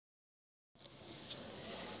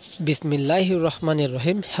বিসমিল্লাহির রহমানির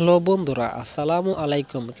রহিম। হ্যালো বন্ধুরা, আসসালামু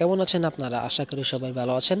আলাইকুম। কেমন আছেন আপনারা? আশা করি সবাই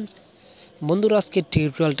ভালো আছেন। বন্ধুরা, আজকের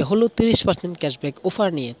টিউটোরিয়ালটা হলো 30% ক্যাশব্যাক অফার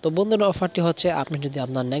নিয়ে। তো বন্ধুরা, অফারটি হচ্ছে আপনি যদি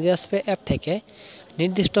আপনার নেক্সাসপে অ্যাপ থেকে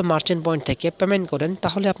নির্দিষ্ট মার্চেন্ট পয়েন্ট থেকে পেমেন্ট করেন,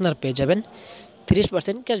 তাহলে আপনার পেয়ে যাবেন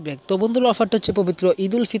 30% ক্যাশব্যাক। তো বন্ধুরা, অফারটা হচ্ছে পবিত্র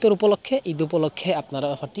ঈদ উল ফিতর উপলক্ষে। ঈদ উপলক্ষে আপনারা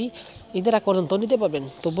অফারটি ঈদের আগ পর্যন্ত নিতে পারবেন।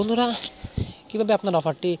 তো বন্ধুরা, কীভাবে আপনার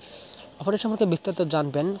অফারটি সম্পর্কে বিস্তারিত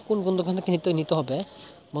জানবেন, কোন কোন দোকান থেকে নিতে হবে।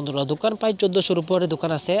 বন্ধুরা, দোকান প্রায় 1400-র উপরে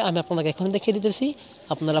দোকান আছে। আমি আপনাকে এখন দেখিয়ে দিতেছি,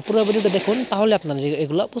 আপনারা পুরো ভিডিওটা দেখুন, তাহলে আপনারা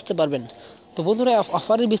এগুলো বুঝতে পারবেন। তো বন্ধুরা,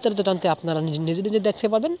 অফারের বিস্তারিত জানতে আপনারা নিজে নিজে দেখতে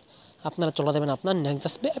পারবেন। আপনারা চলে যাবেন আপনার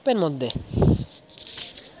নেক্সাসপে অ্যাপের মধ্যে।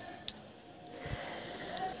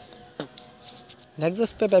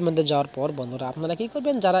 নেক্সাসপে অ্যাপের মধ্যে যাওয়ার পর বন্ধুরা, আপনারা কী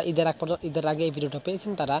করবেন, যারা ঈদের আগে এই ভিডিওটা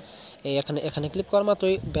পেয়েছেন, তারা এখানে ক্লিক করা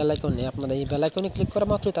মাত্রই বেল আইকনে, আপনারা এই বেল আইকনে ক্লিক করা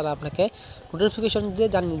মাত্রই তারা আপনাকে নোটিফিকেশন দিয়ে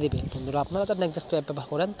জানিয়ে দেবে। বন্ধুরা, আপনারা যারা নেক্সাসপে অ্যাপ ব্যবহার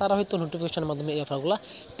করেন, তারা হয়তো নোটিফিকেশনের মাধ্যমে এই অফারগুলো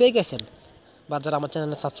পেয়ে গেছেন, বা যারা আমার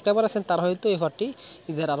চ্যানেলে সাবস্ক্রাইবার আছেন, তারা হয়তো এই অফারটি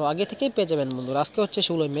ঈদের আরও আগে থেকেই পেয়ে যাবেন। বন্ধুরা, আজকে হচ্ছে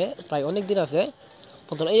 16 মে, প্রায় অনেক দিন আছে।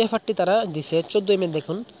 বন্ধুরা, এই অফারটি তারা দিছে 14 মে।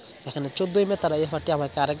 দেখুন এখানে 14 মে তারা এই অফারটি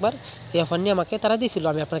আমাকে আরেকবার এই অফার নিয়ে আমাকে তারা দিয়েছিল।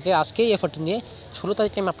 আমি আপনাকে আজকে এই অফারটি নিয়ে 16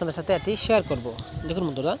 তারিখে আমি আপনাদের সাথে এটি শেয়ার করব। দেখুন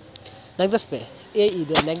বন্ধুরা, নেক্সাসপে এই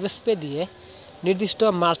ঈদে নেক্সাসপে দিয়ে নির্দিষ্ট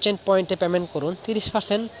মার্চেন্ট পয়েন্টে পেমেন্ট করুন,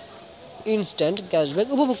 30% ইনস্ট্যান্ট ক্যাশব্যাক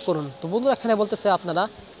উপভোগ করুন। তো বন্ধুরা, এখানে বলতেছে আপনারা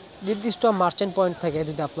নির্দিষ্ট মার্চেন্ট পয়েন্ট থেকে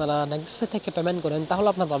যদি আপনারা নেক্সাসপে থেকে পেমেন্ট করেন, তাহলে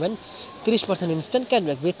আপনারা পাবেন 30% ইনস্ট্যান্ট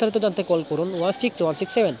ক্যাশব্যাক। বিস্তারিত জানতে কল করুন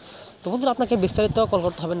 16167। তো বন্ধুরা, আপনাকে বিস্তারিত কল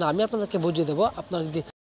করতে হবে না, আমি আপনাদেরকে বুঝিয়ে দেবো। আপনার যদি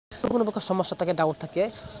কোনো প্রকার সমস্যা থাকে, ডাউট থাকে,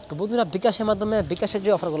 তো বন্ধুরা, বিকাশের মাধ্যমে বিকাশের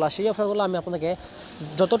যে অফারগুলো, সেই অফারগুলো আমি আপনাকে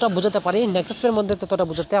যতটা বোঝাতে পারি নেক্সাসপের মধ্যে, ততটা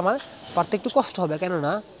বোঝাতে আমার পারতে একটু কষ্ট হবে।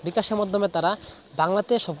 কেননা বিকাশের মাধ্যমে তারা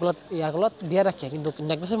বাংলাতে সবগুলো ইয়াগুলো দিয়ে রাখে, কিন্তু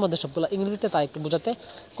নেক্সাসের মধ্যে সবগুলো ইংরেজিতে, তাই একটু বোঝাতে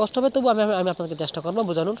কষ্ট হবে। তবু আমি আপনাকে চেষ্টা করবো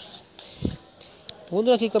বোঝানোর।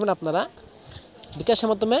 বন্ধুরা, কী করবেন, আপনারা বিকাশের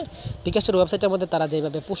মাধ্যমে বিকাশের ওয়েবসাইটের মধ্যে তারা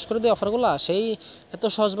যেভাবে পুশ করে দেয় অফারগুলো, সেই এত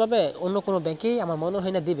সহজভাবে অন্য কোনো ব্যাংকেই আমার মনে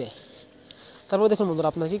হয় না দিবে। তারপর দেখুন বন্ধুরা,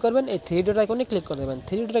 আপনারা কী করবেন, এই 3 ডট আইকনে ক্লিক করে দেবেন।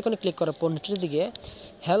 3 ডট আইকনে ক্লিক করার পর নিচের দিকে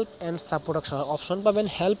হেল্প অ্যান্ড সাপোর্ট অপশন পাবেন।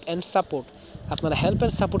 হেল্প অ্যান্ড সাপোর্ট, আপনারা হেল্প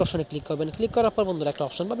অ্যান্ড সাপোর্ট অপশনে ক্লিক করবেন। ক্লিক করার পর বন্ধুরা, একটা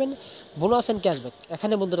অপশন পাবেন বোনাস অ্যান্ড ক্যাশব্যাক।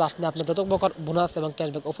 এখানে বন্ধুরা, আপনার যত প্রকার বোনাস এবং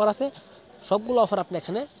ক্যাশব্যাক অফার আছে, সবগুলো অফার আপনি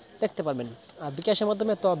এখানে দেখতে পারবেন। আর বিকাশের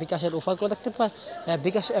মাধ্যমে তো বিকাশের অফারগুলো দেখতে পারেন,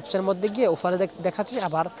 বিকাশ অ্যাপসের মধ্যে গিয়ে অফারে দেখাচ্ছে।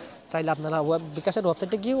 আবার চাইলে আপনারা বিকাশের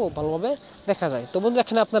ওয়েবসাইটে গিয়েও ভালোভাবে দেখা যায়। তো বন্ধুরা,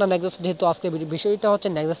 এখানে আপনারা নেক্সাস, যেহেতু আজকে বিষয়টা হচ্ছে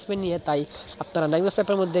নেক্সাসপে নিয়ে, তাই আপনারা নেক্সাস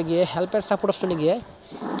অ্যাপের মধ্যে গিয়ে হেল্প অ্যান্ড সাপোর্ট অপশনে গিয়ে,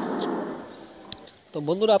 তো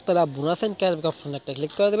বন্ধুরা, আপনারা বোনাস অ্যান্ড ক্যাশব্যাক অপশনে একটা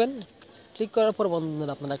ক্লিক করে দেবেন। ক্লিক করার পর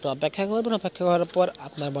বন্ধুরা, আপনারা একটু অপেক্ষা করবেন। অপেক্ষা করার পর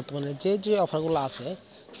আপনার বর্তমানে যে অফারগুলো আছে,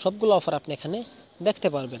 সবগুলো অফার আপনি এখানে দেখতে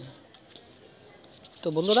পারবেন। তো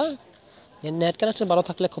বন্ধুরা, নেট কানেকশন ভালো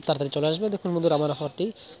থাকলে খুব তাড়াতাড়ি চলে আসবে। দেখুন বন্ধুরা, আমার অফারটি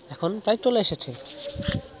এখন প্রায় চলে এসেছে।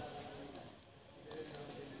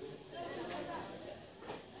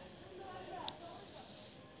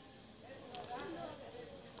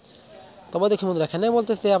 তবে দেখুন বন্ধুরা, এখানে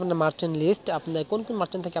বলতেছে আপনার মার্চেন্ট লিস্ট, আপনার কোন কোন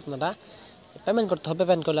মার্চেন্ট থেকে আপনারা পেমেন্ট করতে হবে।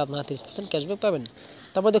 পেমেন্ট করলে আপনারা 30% ক্যাশব্যাক পাবেন।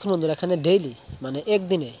 তারপর দেখুন বন্ধুরা, এখানে ডেইলি মানে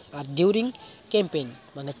একদিনে, আর ডিউরিং ক্যাম্পেইন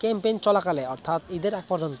মানে ক্যাম্পেইন চলাকালে, অর্থাৎ ঈদের আগ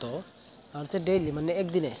পর্যন্ত, আর হচ্ছে ডেইলি মানে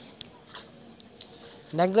একদিনে।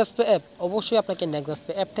 নেক্সাসপে অ্যাপ, অবশ্যই আপনাকে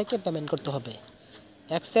নেক্সাসপে অ্যাপ থেকে পেমেন্ট করতে হবে,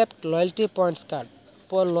 অ্যাকসেপ্ট লয়্যালটি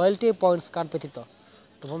পয়েন্টস কার্ড ব্যতীত।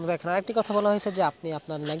 তো বন্ধুরা, এখানে আরেকটি কথা বলা হয়েছে যে আপনি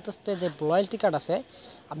আপনার নেক্সাসপে যে লয়্যালটি কার্ড আছে,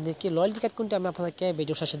 আপনি কি লয়্যালটি কার্ড কোনটি, আমি আপনাকে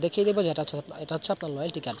ভিডিও শেষে দেখিয়ে দেবো। এটা হচ্ছে আপনার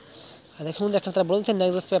লয়্যালটি কার্ড। আর দেখুন, এখানে তারা বলছেন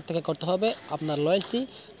নেক্সাসপে অ্যাপ থেকে করতে হবে আপনার লয়্যালটি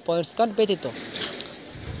পয়েন্টস কার্ড ব্যতীত।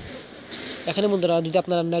 এখানে বন্ধুরা, যদি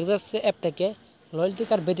আপনারা নেক্সাস অ্যাপ থেকে লয়্যালটি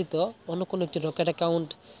কার্ড ব্যতীত অন্য কোনো একটি রকেট অ্যাকাউন্ট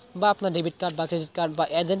বা আপনার ডেবিট কার্ড বা ক্রেডিট কার্ড বা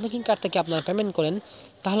এজেন্ট ব্যাংকিং কার্ড থেকে আপনারা পেমেন্ট করেন,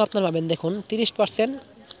 তাহলে আপনারা পাবেন দেখুন 30%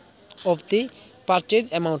 অফ দি পারচেজ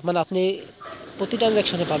অ্যামাউন্ট, মানে আপনি প্রতি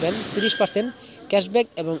ট্রানজ্যাকশনে পাবেন 30% ক্যাশব্যাক,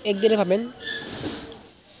 এবং একদিনে পাবেন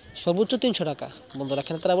সর্বোচ্চ 300 টাকা। বন্ধুরা,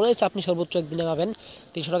 এখানে তারা বলেছে আপনি সর্বোচ্চ একদিনে পাবেন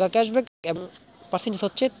 300 টাকা ক্যাশব্যাক, এবং পার্সেন্টেজ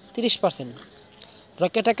হচ্ছে 30%।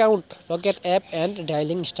 Rocket account, rocket app and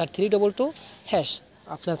dialling *322#।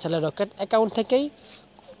 আপনার ছেলে রকেট অ্যাকাউন্ট থেকেই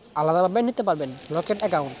আলাদাভাবে নিতে পারবেন রকেট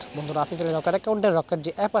অ্যাকাউন্ট। বন্ধুরা, আপনি চাইলে রকেট অ্যাকাউন্টের রকেট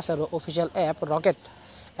যে অ্যাপ আছে, অফিসিয়াল অ্যাপ রকেট,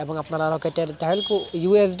 এবং আপনারা রকেটের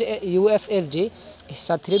ইউএসএসডি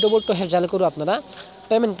 *322# ডায়াল করে আপনারা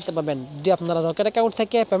পেমেন্ট করতে পারবেন। যদি আপনারা রকেট অ্যাকাউন্ট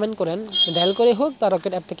থেকে পেমেন্ট করেন, ডায়াল করে হোক বা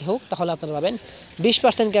রকেট অ্যাপ থেকে হোক, তাহলে আপনারা পাবেন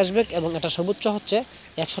 20% ক্যাশব্যাক, এবং এটা সর্বোচ্চ হচ্ছে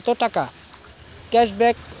 100 টাকা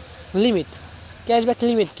ক্যাশব্যাক লিমিট। ক্যাশব্যাক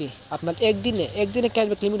লিমিট কি, আপনার একদিনে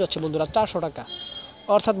ক্যাশব্যাক লিমিট হচ্ছে বন্ধুরা 400 টাকা।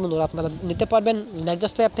 অর্থাৎ বন্ধুরা, আপনারা নিতে পারবেন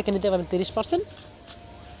নেক্সাসপে অ্যাপ থেকে নিতে পারবেন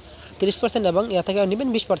 30% এবং ইয়া থেকে নেবেন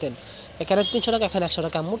 20%। এখানে 300 টাকা, এখানে 100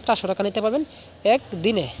 টাকা, মোট 400 টাকা নিতে পারবেন এক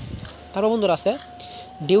দিনে। তারপর বন্ধুরা আছে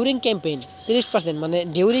ডিউরিং ক্যাম্পেইন 30%, মানে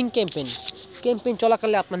ডিউরিং ক্যাম্পেইন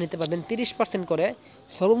চলাকালে আপনারা নিতে পারবেন 30% করে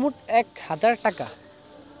সর্বমোট 1000 টাকা।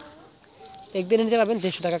 একদিনে নিতে পারবেন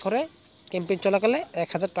 300 টাকা করে, ক্যাম্পেইন চলাকালে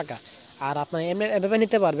 1000 টাকা। আর আপনার এভাবে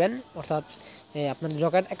নিতে পারবেন, অর্থাৎ আপনার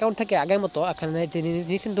রকেট অ্যাকাউন্ট থেকে আগের মতো এখানে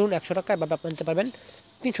নিয়েছেন ধরুন 100 টাকা, এভাবে আপনি নিতে পারবেন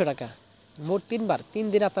 300 টাকা। মোট 3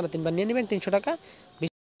 দিনে আপনারা 3 বার নিয়ে নেবেন 300 টাকা,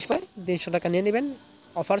 300 টাকা নিয়ে নেবেন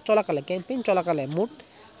অফার চলাকালে, ক্যাম্পেইন চলাকালে। মোট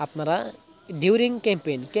আপনারা ডিউরিং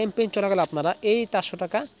ক্যাম্পেইন চলাকালে আপনারা এই 400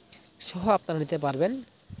 টাকা সহ আপনারা নিতে পারবেন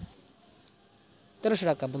 1300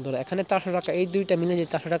 টাকা। বন্ধুরা এখানে 400 টাকা, এই দুইটা মিলে যে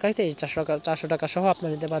 400 টাকা হয়েছে, এই 400 টাকা সহ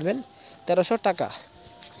আপনারা নিতে পারবেন 1300 টাকা।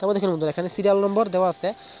 তারপর দেখুন বন্ধুরা এখানে সিরিয়াল নম্বর দেওয়া আছে,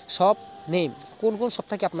 সব নেম, কোন সব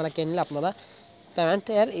থেকে আপনারা কিনলে আপনারা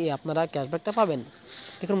পেমেন্টের আপনারা ক্যাশব্যাকটা পাবেন।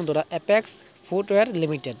 দেখুন বন্ধুরা apex footwear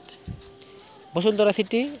limited, Bashundhara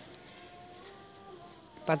city,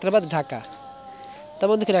 পান্থরাবাদ, Dhaka.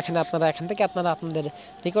 তারপর দেখুন এখানে আপনারা এখান থেকে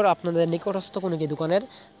আপনাদের নিকটস্থ কোনো কি দোকানের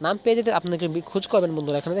নাম পেয়ে যেতে আপনাকে খোঁজ করবেন।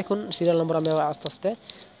 বন্ধুরা এখানে দেখুন সিরিয়াল নম্বর, আমি আস্তে আস্তে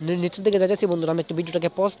নিচের দিকে যাচ্ছি। বন্ধুরা আমি একটু ভিডিওটাকে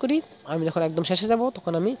পজ করি, আমি যখন একদম শেষে যাব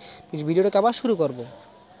তখন আমি ভিডিওটাকে আবার শুরু করব।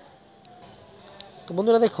 তো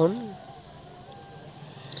বন্ধুরা দেখুন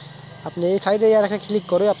আপনি এই সাইডে ক্লিক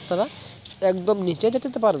করে আপনারা একদম নিচে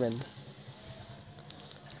যেতে পারবেন।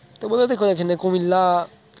 তো বন্ধুরা দেখুন এখানে কুমিল্লা,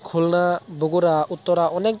 খুলনা, বগুড়া, উত্তরা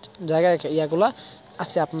অনেক জায়গায় ইয়াগুলা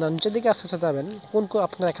আছে। আপনার নিচের দিকে আস্তে আস্তে যাবেন, কোন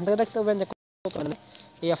আপনারা এখান থেকে দেখতে পাবেন যে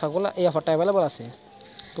এই অফারটা অ্যাভেলেবল আছে।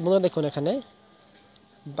 তো বন্ধুরা দেখুন এখানে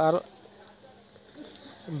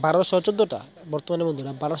 1214টা বর্তমানে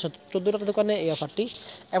বন্ধুরা 1214টা দোকানে এই অফারটি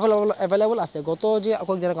অ্যাভেলেবল আছে। গত যে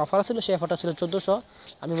কয়েক জায়গায় অফার ছিল সেই অফারটা ছিল 1400,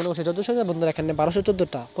 আমি মনে করছি 1400, বন্ধুরা এখানে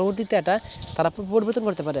 1214টা। পরবর্তীতে এটা তারা পরিবর্তন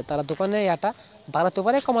করতে পারে, তারা দোকানে এটা বাড়াতে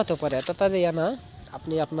পারে, কমাতে পারে, এটা তাদের ইয়া না।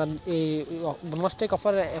 আপনি আপনার এই বোনাসটেক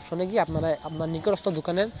অফার অপশনে গিয়ে আপনার নিকটস্থ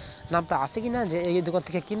দোকানের নামটা আছে কিনা, যে এই দোকান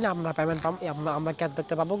থেকে কিনলে আমরা পেমেন্ট পাবো, আমরা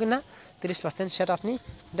ক্যাশব্যাকটা পাবো কিনা 30%, সেটা আপনি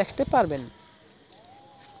দেখতে পারবেন।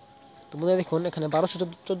 তো বন্ধুরা দেখুন এখানে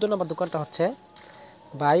 1214 নম্বর দোকানটা হচ্ছে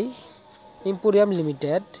বাই এম্পোরিয়াম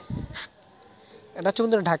লিমিটেড। এটা হচ্ছে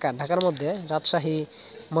বন্ধুরা ঢাকার মধ্যে রাজশাহী,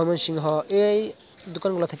 ময়মনসিংহ এই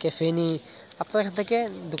দোকানগুলো থেকে, ফেনী, আপনারা এখান থেকে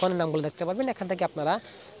দোকানের নামগুলো দেখতে পারবেন। এখান থেকে আপনারা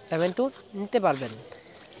পেমেন্টও নিতে পারবেন।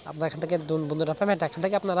 আপনার এখান থেকে বন্ধুরা পেমেন্ট এখান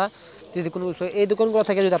থেকে আপনারা যদি কোনো কিছু এই দোকানগুলো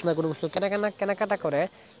থেকে যদি আপনার কোনো কিছু কেনাকাটা করে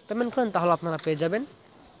পেমেন্ট করেন, তাহলে আপনারা পেয়ে যাবেন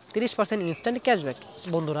 30% ইনস্ট্যান্ট ক্যাশব্যাক।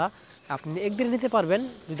 বন্ধুরা আপনি একদিনে নিতে পারবেন,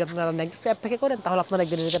 যদি আপনারা নেক্সট অ্যাপ থেকে করেন তাহলে আপনারা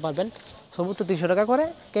একদিনে নিতে পারবেন সর্বোচ্চ 300 টাকা করে,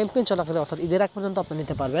 ক্যাম্পেইন চলাকালে অর্থাৎ ঈদের আগ পর্যন্ত আপনি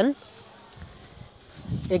নিতে পারবেন।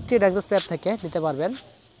 একটি নেক্সট অ্যাপ থেকে নিতে পারবেন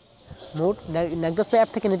মোট নেক্সট অ্যাপ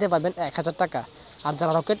থেকে নিতে পারবেন 1000 টাকা। আর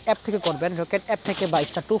যারা রকেট অ্যাপ থেকে করবেন, রকেট অ্যাপ থেকে বা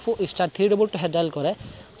 *24*322# ডায়াল করে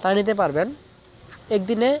তারা নিতে পারবেন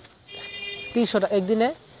একদিনে 300 টাকা, একদিনে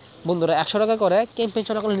বন্ধুরা 100 টাকা করে ক্যাম্পেইন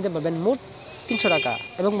চলাকালে নিতে পারবেন মোট 300 টাকা।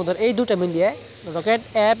 এবং বন্ধুরা এই দুটো মিলিয়ে রকেট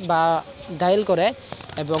অ্যাপ বা ডায়াল করে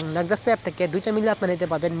এবং নেক্সট অ্যাপ থেকে দুইটা মিলিয়ে আপনি নিতে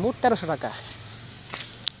পারবেন মোট 1300 টাকা।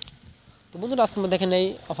 তো বন্ধুরা আজকে দেখেন এই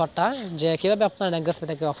অফারটা, যে কীভাবে আপনারা নেক্সট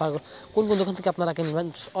থেকে অফার কোন দোকান থেকে আপনারা কিনবেন।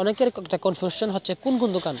 অনেকের একটা কনফিউশন হচ্ছে কোন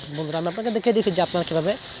দোকান। বন্ধুরা আমি আপনাকে দেখিয়ে দিয়েছি যে আপনারা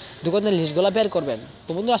কীভাবে দোকানের লিস্টগুলো বের করবেন।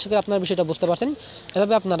 তো বন্ধুরা আশা করি আপনারা বিষয়টা বুঝতে পারছেন।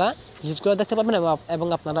 এভাবে আপনারা লিস্টগুলো দেখতে পারবেন এবং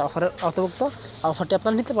আপনারা অফারের অন্তর্ভুক্ত অফারটি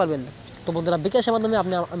আপনারা নিতে পারবেন। তো বন্ধুরা বিকাশের মাধ্যমে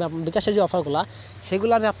আমি বিকাশের যে অফারগুলো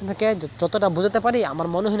সেগুলো আমি আপনাকে যতটা বোঝাতে পারি, আমার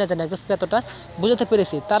মনে হয় না যে নেক্সট এতটা বোঝাতে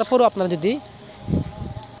পেরেছি। তারপরও আপনারা যদি,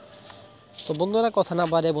 তো বন্ধুরা কথা না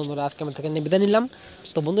বাড়ে বন্ধুরা আজকে আমি থেকে বিদায় নিলাম।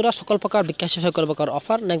 তো বন্ধুরা সকল প্রকার বিকাশে সকল প্রকার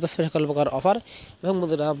অফার, নেক্সট সকল প্রকার অফার এবং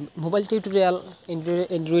বন্ধুরা mobile tutorial,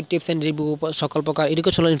 Android tips and review, সকল প্রকার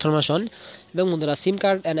এডুকেশনাল ইনফরমেশন এবং বন্ধুরা সিম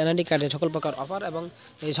কার্ড অ্যান্ড এনআইডি কার্ডের সকল প্রকার অফার এবং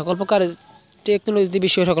এই সকল প্রকার টেকনোলজি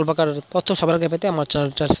বিষয়ে সকল প্রকার তথ্য সবার আগে পেতে আমার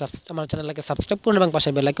চ্যানেলকে সাবস্ক্রাইব করুন এবং পাশে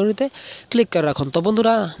বেল আইকনটিতে ক্লিক করে রাখুন। তো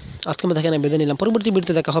বন্ধুরা আজকে আমি দেখেন বেঁধে নিলাম, পরবর্তী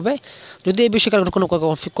ভিডিওতে দেখা হবে। যদি এই বিষয়ে কারণ কোনো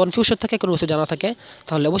কনফিউশন থাকে, কোনো কিছু জানা থাকে,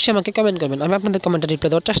 তাহলে অবশ্যই আমাকে কমেন্ট করবেন, আমি আপনাদের কমেন্টে রিপ্লাই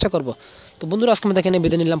দেওয়ার চেষ্টা করব। তো বন্ধুরা আজকে আমি দেখেন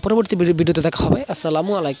বেঁধে নিলাম, পরবর্তী ভিডিওতে দেখা হবে।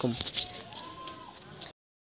 আসসালামু আলাইকুম।